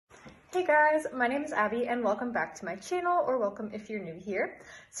Hey guys, my name is Abby and welcome back to my channel, or welcome if you're new here.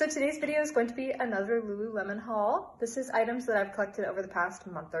 So today's video is going to be another Lululemon haul. This is items that I've collected over the past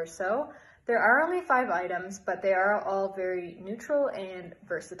month or so. There are only 5 items, but they are all very neutral and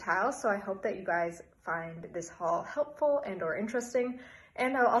versatile, so I hope that you guys find this haul helpful and or interesting.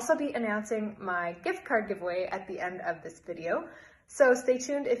 And I'll also be announcing my gift card giveaway at the end of this video. So stay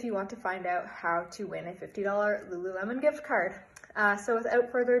tuned if you want to find out how to win a $50 Lululemon gift card. So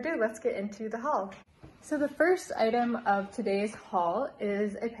without further ado, let's get into the haul. So the first item of today's haul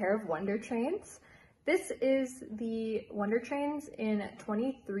is a pair of Wunder Trains. This is the Wunder Trains in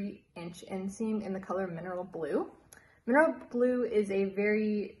 23-inch inseam in the color Mineral Blue. Mineral Blue is a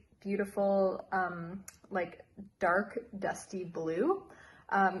very beautiful, like dark, dusty blue.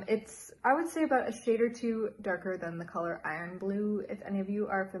 It's, I would say, about a shade or two darker than the color Iron Blue, if any of you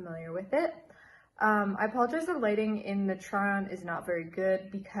are familiar with it. I apologize, the lighting in the try-on is not very good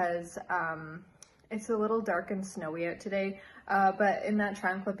because it's a little dark and snowy out today, but in that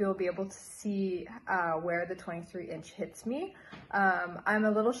try-on clip you'll be able to see where the 23-inch hits me. I'm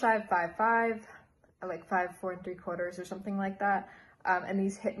a little shy of 5'5", like 5'4 3/4" or something like that, and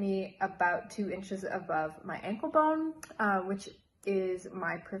these hit me about 2 inches above my ankle bone, which is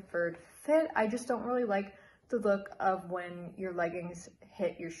my preferred fit. I just don't really like the look of when your leggings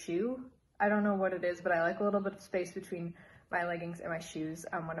hit your shoe. I don't know what it is, but I like a little bit of space between my leggings and my shoes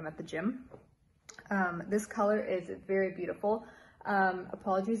when I'm at the gym. This color is very beautiful.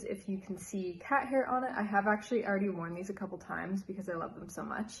 Apologies if you can see cat hair on it. I have actually already worn these a couple times because I love them so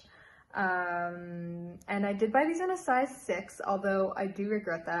much. And I did buy these in a size 6, although I do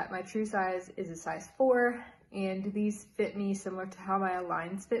regret that. My true size is a size 4, and these fit me similar to how my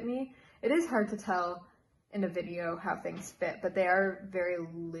Aligns fit me. It is hard to tell in a video how things fit, but they are very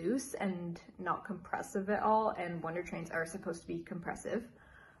loose and not compressive at all, and Wunder Trains are supposed to be compressive.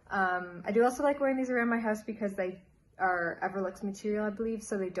 I do also like wearing these around my house because they are Everlux material, I believe,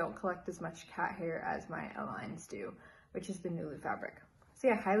 so they don't collect as much cat hair as my Aligns do, which is the Nulu fabric. So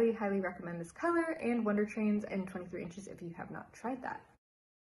yeah, highly, highly recommend this color and Wunder Trains in 23 inches if you have not tried that.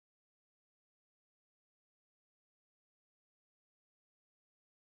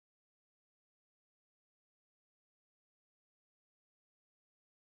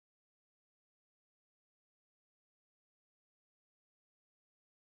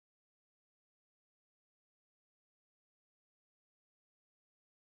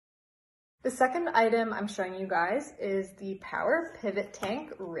 The second item I'm showing you guys is the Power Pivot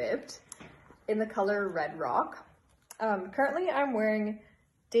Tank Ribbed in the color Red Rock. Currently I'm wearing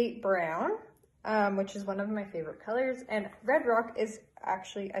Date Brown, which is one of my favorite colors, and Red Rock is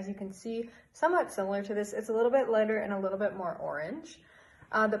actually, as you can see, somewhat similar to this. It's a little bit lighter and a little bit more orange.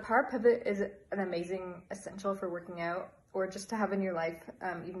 The Power Pivot is an amazing essential for working out or just to have in your life,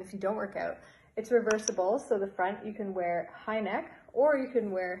 even if you don't work out. It's reversible, so the front you can wear high neck, or you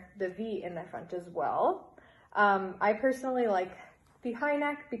can wear the V in the front as well. I personally like the high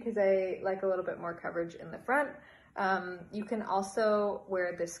neck because I like a little bit more coverage in the front. You can also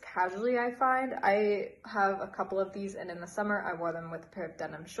wear this casually, I find. I have a couple of these, and in the summer I wore them with a pair of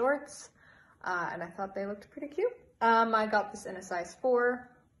denim shorts, and I thought they looked pretty cute. I got this in a size 4.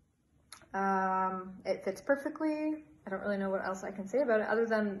 It fits perfectly. I don't really know what else I can say about it other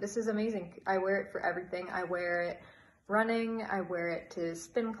than this is amazing. I wear it for everything. I wear it running, I wear it to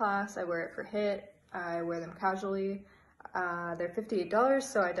spin class, I wear it for HIIT, I wear them casually. They're $58,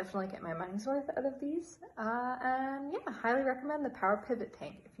 so I definitely get my money's worth out of these. And yeah, highly recommend the Power Pivot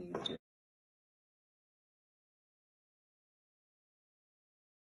Tank if you do.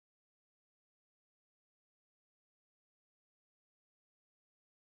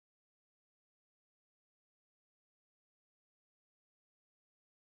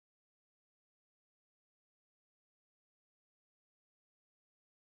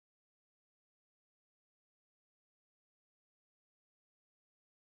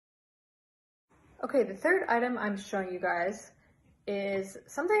 Okay, the third item I'm showing you guys is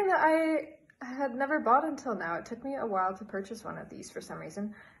something that I had never bought until now. It took me a while to purchase one of these for some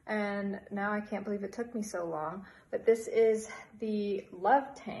reason, and now I can't believe it took me so long. But this is the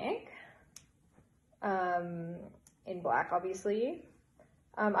Love Tank, in black, obviously.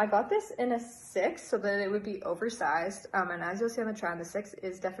 I got this in a 6 so that it would be oversized, and as you'll see on the try on, the 6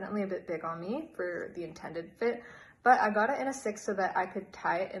 is definitely a bit big on me for the intended fit, but I got it in a 6 so that I could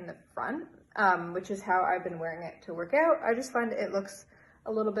tie it in the front, which is how I've been wearing it to work out. I just find it looks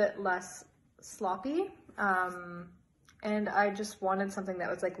a little bit less sloppy, and I just wanted something that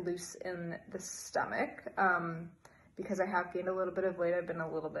was like loose in the stomach, because I have gained a little bit of weight. I've been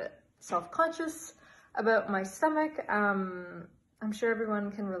a little bit self-conscious about my stomach, I'm sure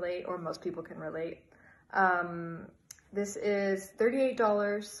everyone can relate, or most people can relate. This is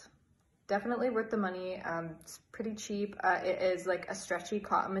 $38. Definitely worth the money. It's pretty cheap. It is like a stretchy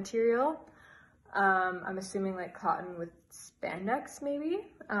cotton material. I'm assuming like cotton with spandex maybe.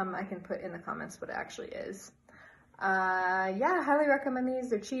 I can put in the comments what it actually is. Yeah, I highly recommend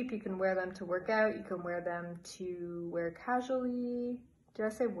these. They're cheap. You can wear them to work out. You can wear them to wear casually. Did I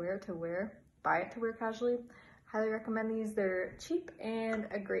say wear to wear? Buy it to wear casually. Highly recommend these. They're cheap and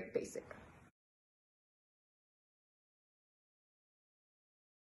a great basic.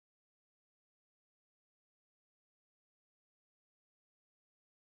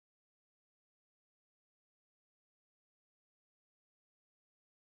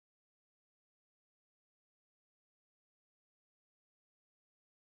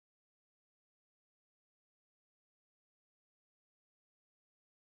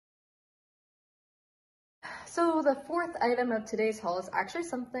 So the fourth item of today's haul is actually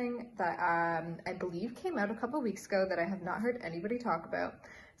something that I believe came out a couple weeks ago that I have not heard anybody talk about.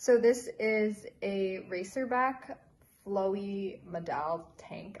 So this is a racerback flowy Modal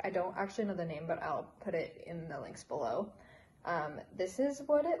tank. I don't actually know the name, but I'll put it in the links below. This is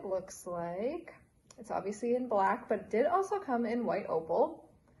what it looks like. It's obviously in black, but it did also come in white opal.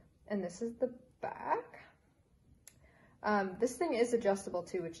 And this is the back. This thing is adjustable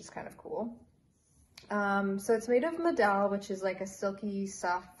too, which is kind of cool. So it's made of Modal, which is like a silky,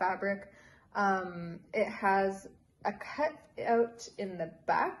 soft fabric. It has a cut out in the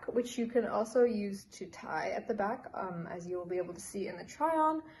back, which you can also use to tie at the back, as you will be able to see in the try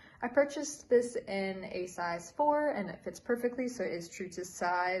on. I purchased this in a size 4 and it fits perfectly, so it is true to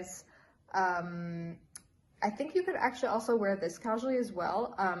size. I think you could actually also wear this casually as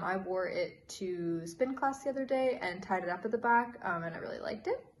well. I wore it to spin class the other day and tied it up at the back, and I really liked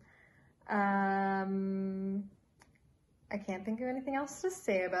it. I can't think of anything else to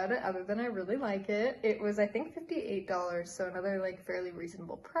say about it other than I really like it. It was, I think, $58, so another like fairly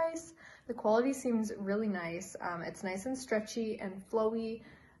reasonable price. The quality seems really nice. It's nice and stretchy and flowy,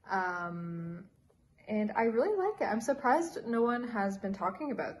 and I really like it. I'm surprised no one has been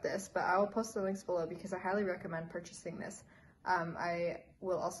talking about this, but I will post the links below because I highly recommend purchasing this. I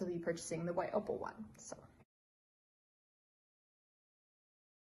will also be purchasing the white opal one, so.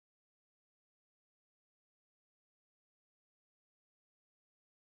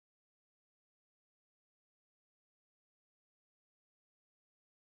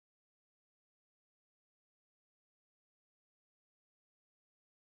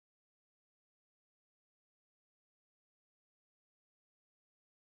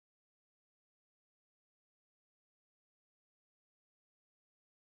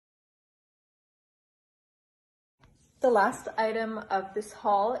 The last item of this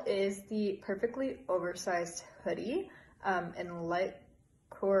haul is the perfectly oversized hoodie in light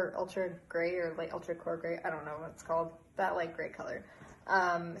core ultra gray or light ultra core gray. I don't know what it's called, that light gray color.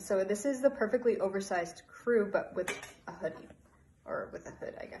 So this is the perfectly oversized crew, but with a hoodie, or with a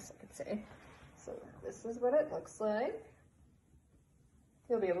hood, I guess I could say. So this is what it looks like.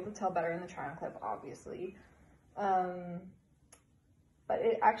 You'll be able to tell better in the try on clip, obviously. But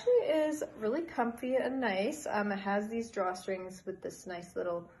it actually is really comfy and nice. It has these drawstrings with this nice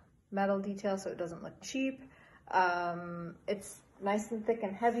little metal detail so it doesn't look cheap. It's nice and thick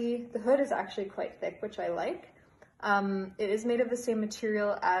and heavy. The hood is actually quite thick, which I like. It is made of the same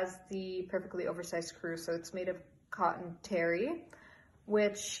material as the perfectly oversized crew, so it's made of cotton terry,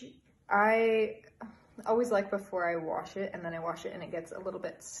 which I always like before I wash it, and then I wash it and it gets a little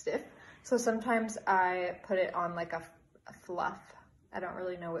bit stiff. So sometimes I put it on like a fluff. I don't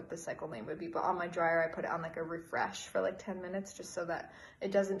really know what the cycle name would be, but on my dryer I put it on like a refresh for like 10 minutes just so that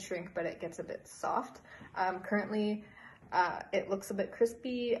it doesn't shrink, but it gets a bit soft. Currently it looks a bit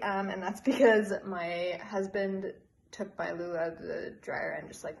crispy, and that's because my husband took my Lulu out of the dryer and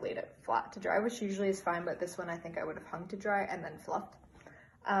just like laid it flat to dry, which usually is fine, but this one I think I would have hung to dry and then fluffed.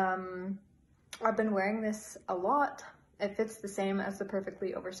 I've been wearing this a lot. It fits the same as the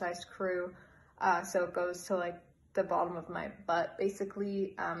perfectly oversized crew, so it goes to like the bottom of my butt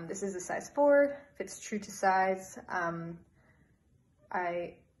basically. This is a size 4, fits true to size.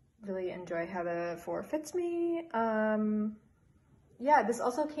 I really enjoy how the 4 fits me. Yeah, this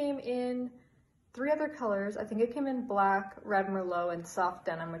also came in 3 other colors. I think it came in black, red merlot, and soft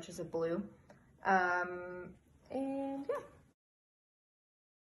denim, which is a blue. And yeah.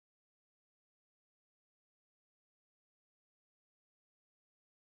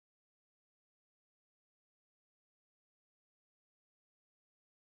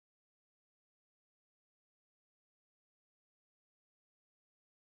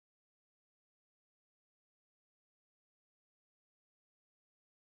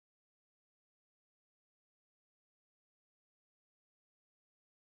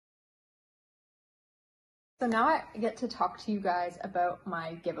 So now I get to talk to you guys about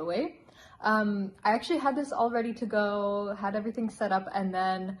my giveaway. I actually had this all ready to go, had everything set up, and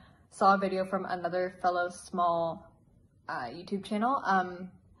then saw a video from another fellow small YouTube channel.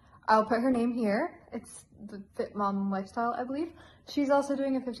 I'll put her name here. It's the Fit Mom Lifestyle, I believe. She's also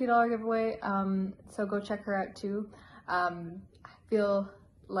doing a $50 giveaway, so go check her out too. I feel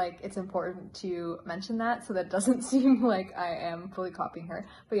like it's important to mention that so that it doesn't seem like I am fully copying her.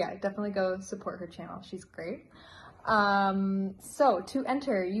 But yeah, definitely go support her channel. She's great. So to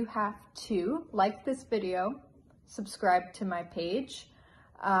enter, you have to like this video, subscribe to my page.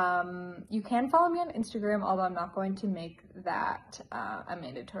 You can follow me on Instagram, although I'm not going to make that a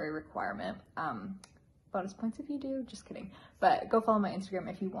mandatory requirement. Bonus points if you do, just kidding. But go follow my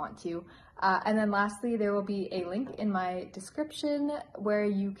Instagram if you want to. And then lastly, there will be a link in my description where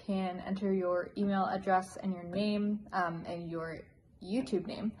you can enter your email address and your name and your YouTube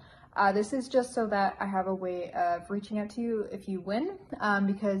name. This is just so that I have a way of reaching out to you if you win,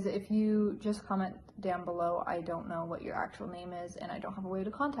 because if you just comment down below, I don't know what your actual name is and I don't have a way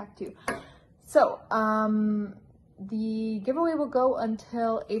to contact you. So the giveaway will go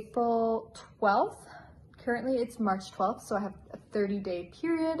until April 12th. Currently it's March 12th, so I have a 30-day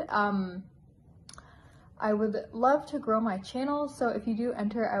period. I would love to grow my channel, so if you do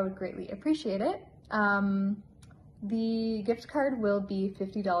enter, I would greatly appreciate it. The gift card will be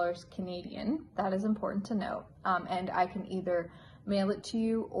 $50 Canadian. That is important to note. And I can either mail it to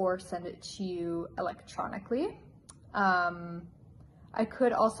you or send it to you electronically. I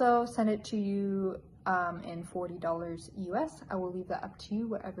could also send it to you in $40 US. I will leave that up to you,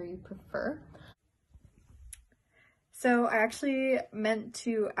 whatever you prefer. So I actually meant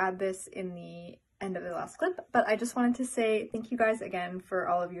to add this in the end of the last clip, but I just wanted to say thank you guys again for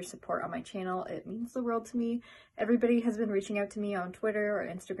all of your support on my channel. It means the world to me. Everybody has been reaching out to me on Twitter or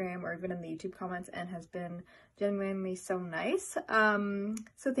Instagram or even in the YouTube comments and has been genuinely so nice.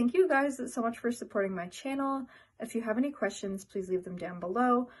 So thank you guys so much for supporting my channel. If you have any questions, please leave them down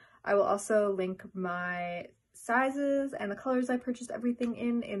below. I will also link my sizes and the colors I purchased everything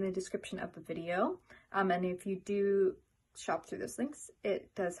in the description of the video. And if you do shop through those links, it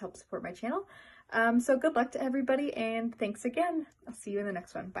does help support my channel. So good luck to everybody and thanks again. I'll see you in the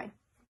next one. Bye.